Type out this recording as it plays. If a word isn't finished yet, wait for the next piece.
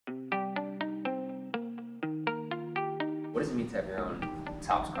What does it mean to have your own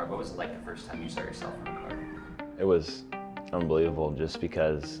Topps card? What was it like the first time you saw yourself on a card? It was unbelievable just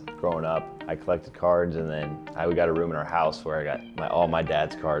because growing up, I collected cards, and then we got a room in our house where I got all my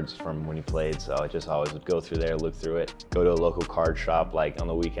dad's cards from when he played. So I just always would go through there, look through it, go to a local card shop like on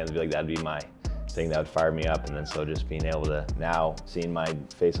the weekends, be like, that'd be my thing that would fire me up. And then so just being able to now seeing my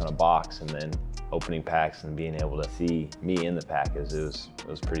face on a box and then opening packs and being able to see me in the pack, it was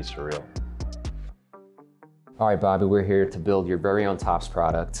pretty surreal. All right, Bobby, we're here to build your very own Topps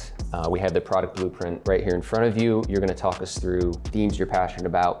product. We have the product blueprint right here in front of you. You're gonna talk us through themes you're passionate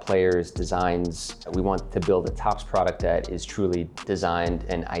about, players, designs. We want to build a Topps product that is truly designed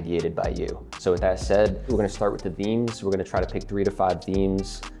and ideated by you. So with that said, we're gonna start with the themes. We're gonna try to pick 3 to 5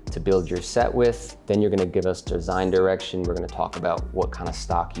 themes to build your set with. Then you're gonna give us design direction. We're gonna talk about what kind of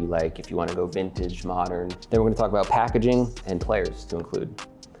stock you like, if you wanna go vintage, modern. Then we're gonna talk about packaging and players to include.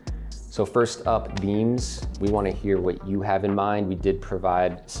 So first up, themes. We want to hear what you have in mind. We did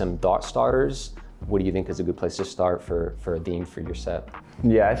provide some thought starters. What do you think is a good place to start for a theme for your set?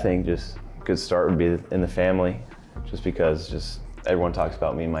 Yeah, I think just a good start would be in the family, just because everyone talks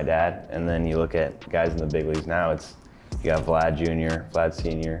about me and my dad, and then you look at guys in the big leagues now, you got Vlad Jr., Vlad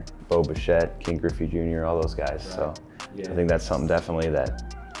Sr., Bobby Witt Jr, Ken Griffey Jr, all those guys. Right. So yeah. I think that's something definitely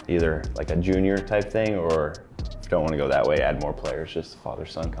that either like a junior type thing, or if you don't want to go that way, add more players, just the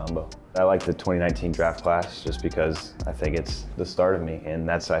father-son combo. I like the 2019 draft class just because I think it's the start of me, and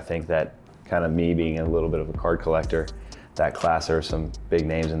that's, I think, that kind of me being a little bit of a card collector. That class, there were some big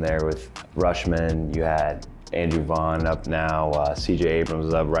names in there with Rushman, you had Andrew Vaughn up now, CJ Abrams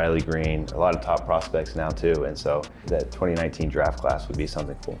was up, Riley Green, a lot of top prospects now too, and so that 2019 draft class would be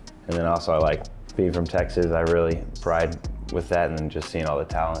something cool. And then also I like being from Texas, I really pride with that, and then just seeing all the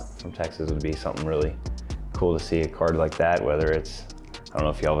talent from Texas would be something really cool to see a card like that, whether it's, I don't know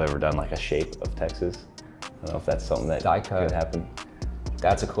if y'all have ever done like a shape of Texas. I don't know if that's something that could happen.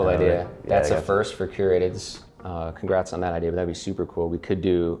 That's a cool idea. That's a first for Curated's. Congrats on that idea, but that'd be super cool. We could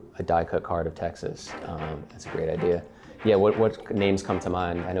do a die cut card of Texas. That's a great idea. Yeah, what names come to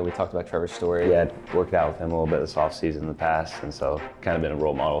mind? I know we talked about Trevor Story. Yeah, worked out with him a little bit this offseason in the past, and so kind of been a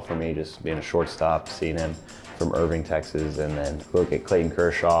role model for me, just being a shortstop, seeing him from Irving, Texas, and then look at Clayton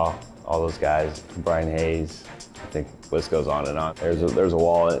Kershaw, all those guys, Brian Hayes. I think the list goes on and on. There's a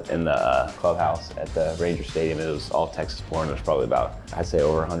wall in the clubhouse at the Ranger Stadium. It was all Texas born. There's probably about, I'd say,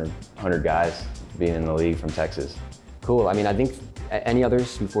 over 100 guys being in the league from Texas. Cool. I mean, I think any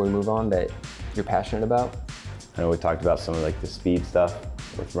others before we move on that you're passionate about? I know we talked about some of like the speed stuff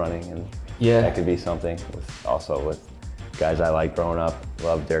with running, and that could be something. Also with guys I like growing up,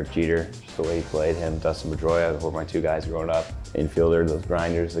 love Derek Jeter, just the way he played. Him, Dustin Pedroia were my 2 guys growing up. Infielder, those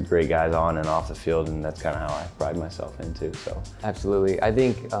grinders, the great guys on and off the field, and that's kind of how I pride myself in too. So absolutely, I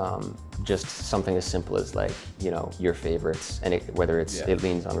think just something as simple as like, you know, your favorites, and whether it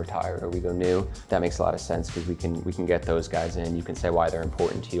leans on retired or we go new, that makes a lot of sense because we can get those guys in. You can say why they're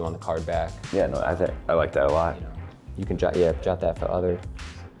important to you on the card back. Yeah, no, I like that a lot. You know, you can jot that for other.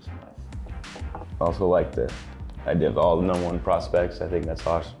 I also like the idea of all the #1 prospects. I think that's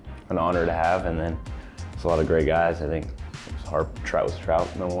an honor to have, and then there's a lot of great guys. I think Trout was Trout,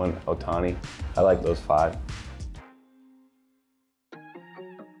 #1, Ohtani. I like those 5.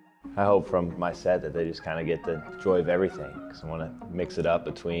 I hope from my set that they just kind of get the joy of everything, because I want to mix it up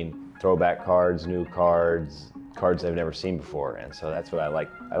between throwback cards, new cards, cards they've never seen before, and so that's what I like.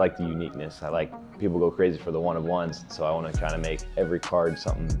 I like the uniqueness. I like people go crazy for the one-of-ones, so I want to kind of make every card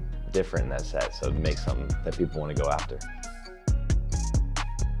something different in that set, so to make something that people want to go after.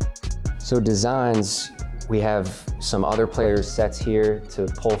 So designs, we have some other players' sets here to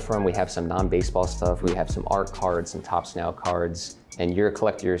pull from. We have some non-baseball stuff. We have some art cards, some Topps Now cards, and you're a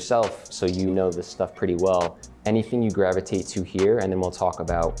collector yourself, so you know this stuff pretty well. Anything you gravitate to here, and then we'll talk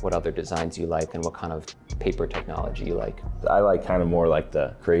about what other designs you like and what kind of paper technology you like. I like kind of more like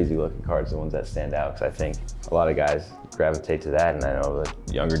the crazy looking cards, the ones that stand out, because I think a lot of guys gravitate to that, and I know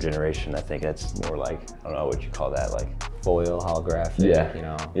the younger generation, I think that's more like, I don't know what you call that, like foil, holographic, you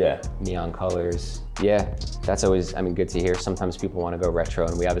know, neon colors. Yeah, that's always, I mean, good to hear. Sometimes people want to go retro,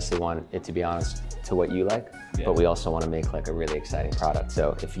 and we obviously want it to be honest to what you like, but we also want to make like a really exciting product.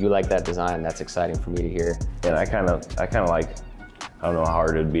 So if you like that design, that's exciting for me to hear. And I kind of like, I don't know how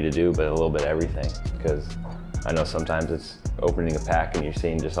hard it would be to do, but a little bit of everything, because I know sometimes it's opening a pack and you're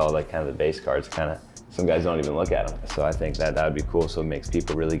seeing just all like kind of the base cards, kind of, some guys don't even look at them. So I think that would be cool, so it makes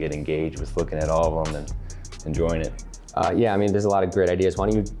people really get engaged with looking at all of them and enjoying it. Yeah, I mean, there's a lot of great ideas. Why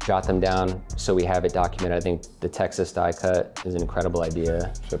don't you jot them down so we have it documented? I think the Texas die cut is an incredible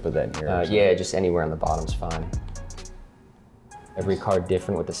idea. Should I put that in here? Yeah, just anywhere on the bottom's fine. Every card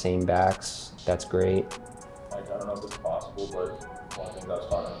different with the same backs. That's great. I don't know if it's possible. cool, but one of the things I was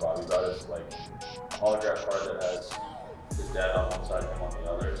talking to Bobby about is like a holograph card that has his dad on one side, him on the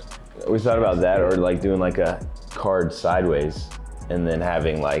other. We thought about that, or like doing like a card sideways and then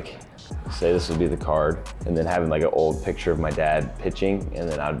having like, say this would be the card, and then having like an old picture of my dad pitching, and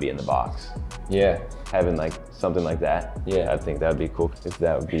then I'd be in the box. Yeah. Having like something like that. Yeah. I think that would be cool. If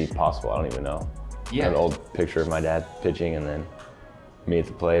that would be possible, I don't even know. Yeah. An old picture of my dad pitching and then me at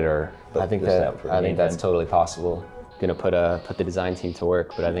the plate, or I think that's totally possible. Gonna put the design team to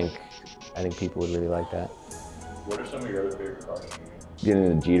work, but I think people would really like that. What are some of your other favorite cards?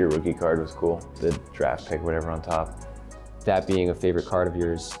 Getting the Jeter rookie card was cool. The draft pick, whatever on top. That being a favorite card of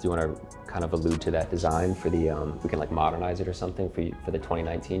yours, do you want to kind of allude to that design for the, we can like modernize it or something for the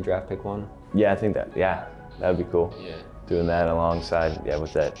 2019 draft pick one? Yeah, I think that would be cool. Yeah. Doing that alongside,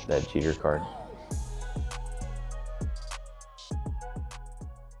 with that Jeter card.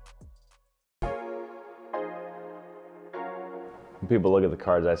 When people look at the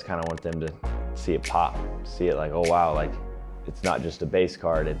cards, I just kind of want them to see it pop, see it like, oh wow, like it's not just a base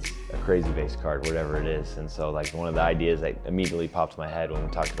card, it's a crazy base card, whatever it is. And so like one of the ideas that immediately popped to my head when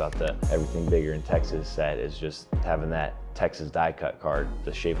we talked about the Everything Bigger in Texas set is just having that Texas die cut card,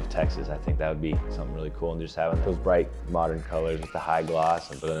 the shape of Texas. I think that would be something really cool, and just having those bright modern colors with the high gloss,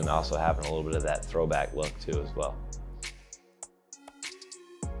 but then also having a little bit of that throwback look too as well.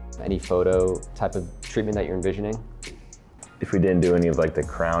 Any photo type of treatment that you're envisioning? If we didn't do any of like the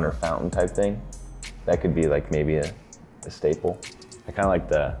crown or fountain type thing, that could be like maybe a staple. I kind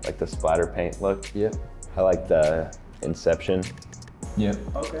of like the splatter paint look. Yep. I like the Inception. Yep.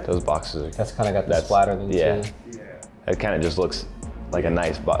 Okay. Those boxes are. That's kind of got the splatter thing yeah. too. Yeah. It kind of just looks like a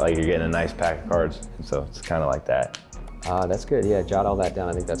nice box, like you're getting a nice pack of cards. So it's kind of like that. That's good. Yeah, jot all that down.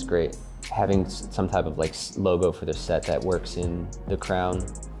 I think that's great. Having some type of like logo for the set that works in the crown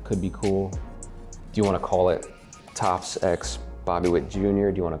could be cool. Do you want to call it Topps X Bobby Witt Jr.?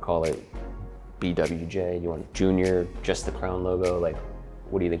 Do you want to call it BWJ? Do you want Junior, just the crown logo? Like,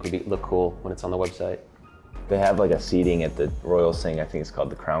 what do you think would look cool when it's on the website? They have like a seating at the Royals thing. I think it's called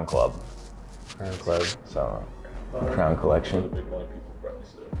the Crown Club. Crown Club. So, Crown Collection. The big one people probably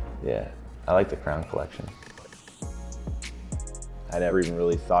see. Yeah, I like the Crown Collection. I never even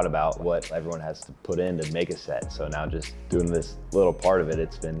really thought about what everyone has to put in to make a set. So now just doing this little part of it,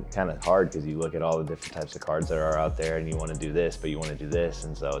 it's been kind of hard because you look at all the different types of cards that are out there and you want to do this, but you want to do this.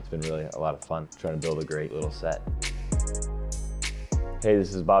 And so it's been really a lot of fun trying to build a great little set. Hey,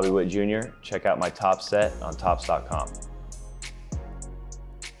 this is Bobby Witt Jr. Check out my Topps set on Topps.com.